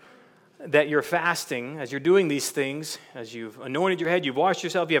 That you're fasting, as you're doing these things, as you've anointed your head, you've washed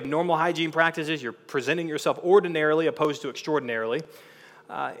yourself, you have normal hygiene practices, you're presenting yourself ordinarily opposed to extraordinarily,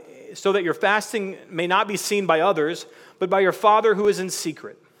 so that your fasting may not be seen by others, but by your Father who is in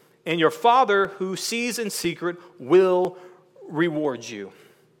secret. And your Father who sees in secret will reward you.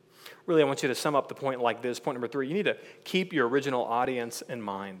 Really, I want you to sum up the point like this. Point number 3, you need to keep your original audience in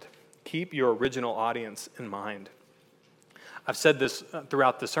mind. Keep your original audience in mind. I've said this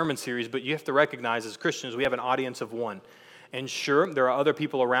throughout the sermon series, but you have to recognize as Christians, we have an audience of one. And sure, there are other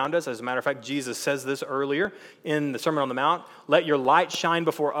people around us. As a matter of fact, Jesus says this earlier in the Sermon on the Mount. Let your light shine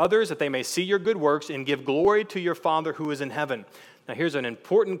before others that they may see your good works and give glory to your Father who is in heaven. Now, here's an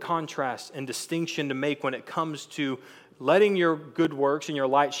important contrast and distinction to make when it comes to letting your good works and your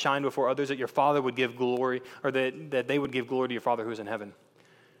light shine before others, that your Father would give glory, or that they would give glory to your Father who is in heaven.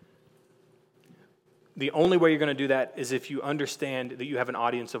 The only way you're going to do that is if you understand that you have an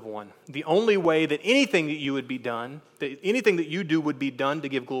audience of one. The only way that anything that you would be done, that anything that you do would be done to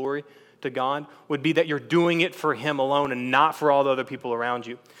give glory to God, would be that you're doing it for Him alone and not for all the other people around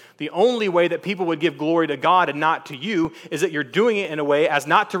you. The only way that people would give glory to God and not to you is that you're doing it in a way as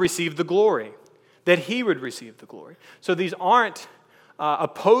not to receive the glory, that He would receive the glory. So these aren't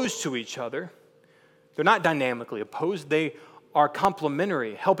opposed to each other. They're not dynamically opposed. They are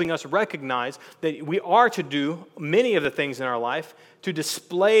complementary, helping us recognize that we are to do many of the things in our life to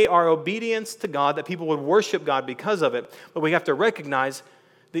display our obedience to God, that people would worship God because of it. But we have to recognize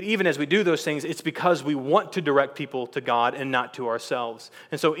that even as we do those things, it's because we want to direct people to God and not to ourselves.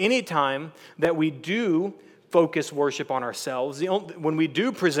 And so anytime that we do focus worship on ourselves, when we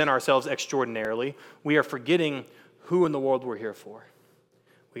do present ourselves extraordinarily, we are forgetting who in the world we're here for.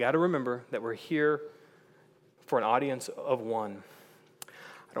 We got to remember that we're here for an audience of one.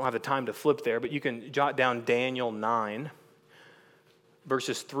 I don't have the time to flip there, but you can jot down Daniel 9,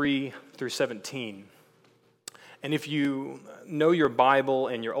 verses 3 through 17. And if you know your Bible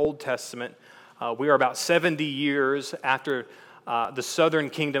and your Old Testament, we are about 70 years after the southern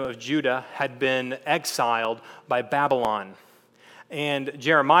kingdom of Judah had been exiled by Babylon. And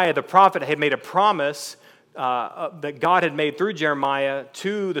Jeremiah, the prophet, had made a promise that God had made through Jeremiah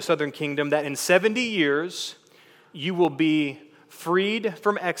to the southern kingdom that in 70 years you will be freed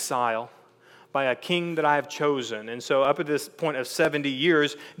from exile by a king that I have chosen. And so up at this point of 70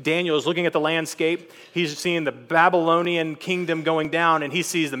 years, Daniel is looking at the landscape. He's seeing the Babylonian kingdom going down, and he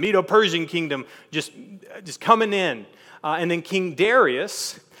sees the Medo-Persian kingdom just coming in. And then King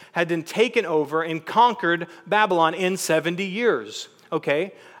Darius had then taken over and conquered Babylon in 70 years.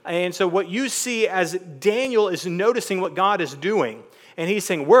 Okay? And so what you see as Daniel is noticing what God is doing, and he's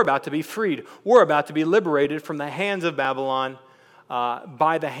saying, we're about to be freed. We're about to be liberated from the hands of Babylon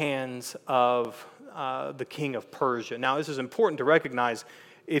by the hands of the king of Persia. Now, this is important to recognize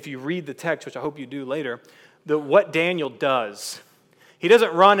if you read the text, which I hope you do later, that what Daniel does. He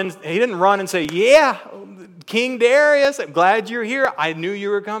didn't run and say, yeah, King Darius, I'm glad you're here. I knew you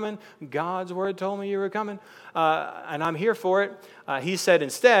were coming. God's word told me you were coming, and I'm here for it. He said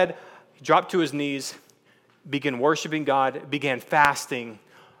instead, he dropped to his knees, began worshiping God, began fasting,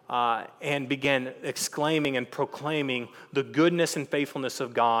 and began exclaiming and proclaiming the goodness and faithfulness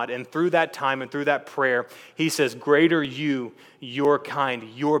of God. And through that time and through that prayer, he says, greater you, you're kind,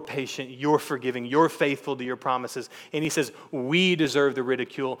 you're patient, you're forgiving, you're faithful to your promises. And he says, we deserve the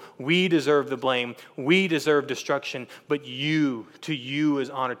ridicule, we deserve the blame, we deserve destruction, but to you is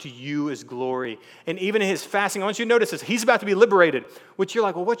honor, to you is glory. And even in his fasting, I want you to notice this, he's about to be liberated, which you're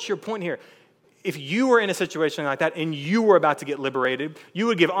like, well, what's your point here? If you were in a situation like that and you were about to get liberated, you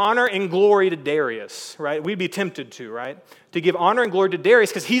would give honor and glory to Darius, right? We'd be tempted to, right? To give honor and glory to Darius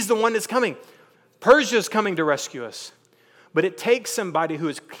because he's the one that's coming. Persia's coming to rescue us. But it takes somebody who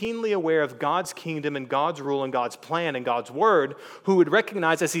is keenly aware of God's kingdom and God's rule and God's plan and God's word, who would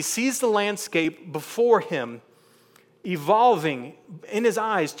recognize as he sees the landscape before him evolving in his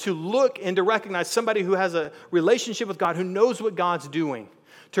eyes, to look and to recognize somebody who has a relationship with God, who knows what God's doing,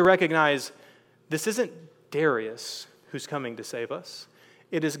 to recognize this isn't Darius who's coming to save us.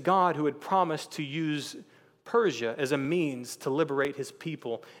 It is God who had promised to use Persia as a means to liberate his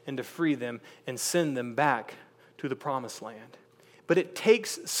people and to free them and send them back to the promised land. But it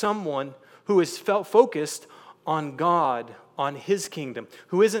takes someone who is focused on God, on his kingdom,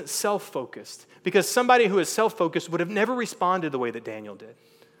 who isn't self-focused. Because somebody who is self-focused would have never responded the way that Daniel did.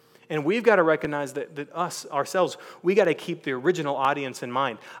 And we've got to recognize that us, ourselves, we got to keep the original audience in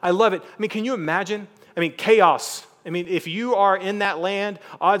mind. I love it. I mean, can you imagine? Chaos. If you are in that land,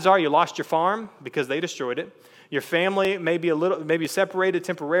 odds are you lost your farm because they destroyed it. Your family may be maybe separated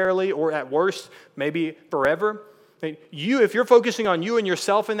temporarily, or at worst, maybe forever. If you're focusing on you and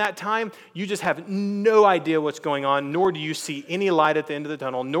yourself in that time, you just have no idea what's going on, nor do you see any light at the end of the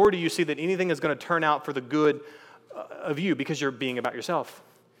tunnel, nor do you see that anything is going to turn out for the good of you because you're being about yourself.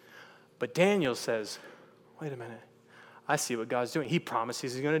 But Daniel says, wait a minute, I see what God's doing. He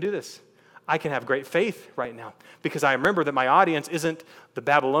promises he's going to do this. I can have great faith right now because I remember that my audience isn't the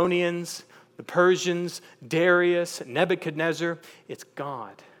Babylonians, the Persians, Darius, Nebuchadnezzar. It's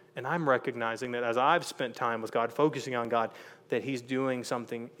God. And I'm recognizing that as I've spent time with God, focusing on God, that he's doing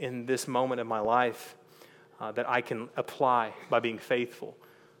something in this moment of my life that I can apply by being faithful,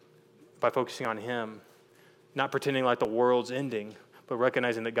 by focusing on him, not pretending like the world's ending, but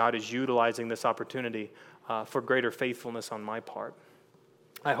recognizing that God is utilizing this opportunity for greater faithfulness on my part.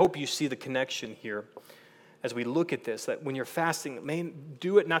 I hope you see the connection here as we look at this, that when you're fasting,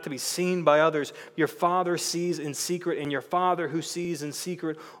 do it not to be seen by others. Your Father sees in secret, and your Father who sees in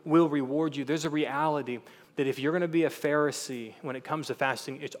secret will reward you. There's a reality that if you're going to be a Pharisee when it comes to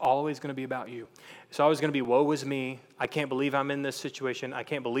fasting, it's always going to be about you. It's always going to be, woe is me. I can't believe I'm in this situation. I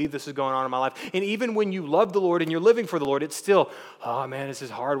can't believe this is going on in my life. And even when you love the Lord and you're living for the Lord, it's still, oh man, this is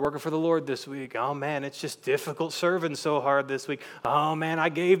hard working for the Lord this week. Oh man, it's just difficult serving so hard this week. Oh man, I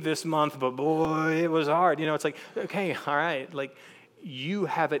gave this month, but boy, it was hard. It's like, okay, all right, like, you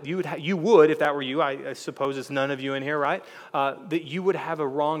have it. You would, if that were you. I suppose it's none of you in here, right? That you would have a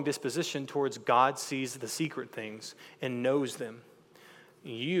wrong disposition towards God sees the secret things and knows them.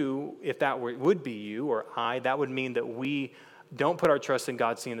 You, if that would be you or I, that would mean that we don't put our trust in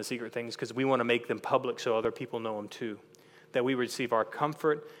God seeing the secret things because we want to make them public so other people know them too. That we receive our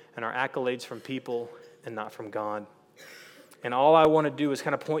comfort and our accolades from people and not from God. And all I want to do is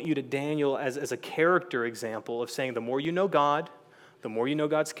kind of point you to Daniel as a character example of saying the more you know God, the more you know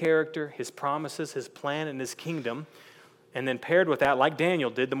God's character, his promises, his plan, and his kingdom, and then paired with that, like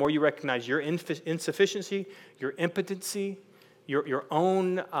Daniel did, the more you recognize your insufficiency, your impotency, your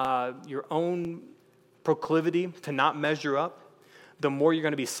own proclivity to not measure up, the more you're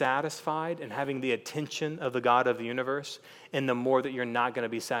going to be satisfied in having the attention of the God of the universe, and the more that you're not going to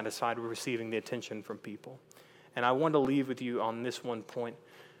be satisfied with receiving the attention from people. And I want to leave with you on this one point,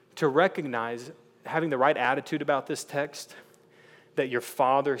 to recognize, having the right attitude about this text, that your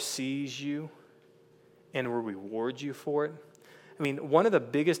Father sees you and will reward you for it. I mean, one of the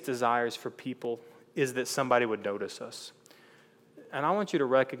biggest desires for people is that somebody would notice us. And I want you to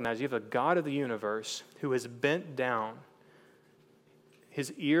recognize you have a God of the universe who has bent down,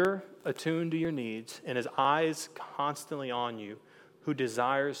 his ear attuned to your needs, and his eyes constantly on you, who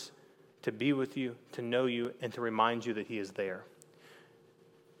desires to be with you, to know you, and to remind you that he is there.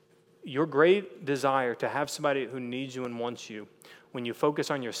 Your great desire to have somebody who needs you and wants you, when you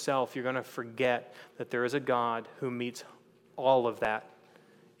focus on yourself, you're going to forget that there is a God who meets all of that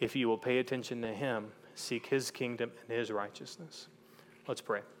if you will pay attention to him, seek his kingdom and his righteousness. Let's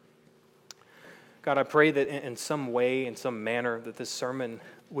pray. God, I pray that in some way, in some manner, that this sermon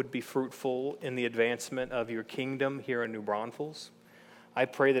would be fruitful in the advancement of your kingdom here in New Braunfels. I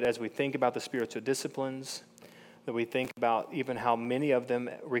pray that as we think about the spiritual disciplines, that we think about even how many of them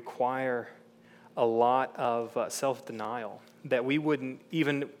require a lot of self-denial, that we wouldn't,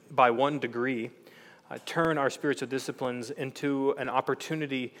 even by one degree, turn our spiritual disciplines into an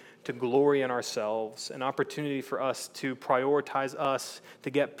opportunity to glory in ourselves, an opportunity for us to prioritize us, to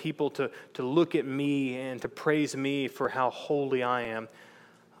get people to look at me and to praise me for how holy I am,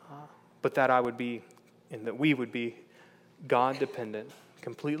 but that I would be, and that we would be God-dependent,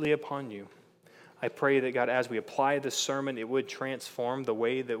 completely upon you. I pray that, God, as we apply this sermon, it would transform the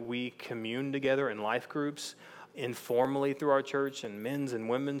way that we commune together in life groups, informally through our church and men's and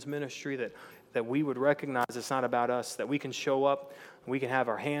women's ministry, that we would recognize it's not about us, that we can show up, we can have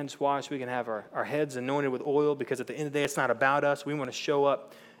our hands washed, we can have our heads anointed with oil, because at the end of the day, it's not about us. We want to show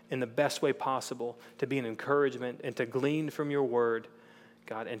up in the best way possible to be an encouragement and to glean from your word,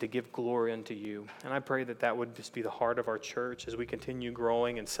 God, and to give glory unto you. And I pray that that would just be the heart of our church as we continue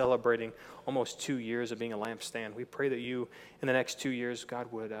growing and celebrating almost 2 years of being a lampstand. We pray that you, in the next 2 years,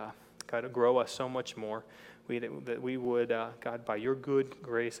 God, would grow us so much more. That we would, God, by your good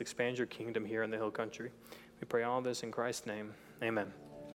grace, expand your kingdom here in the Hill Country. We pray all this in Christ's name. Amen.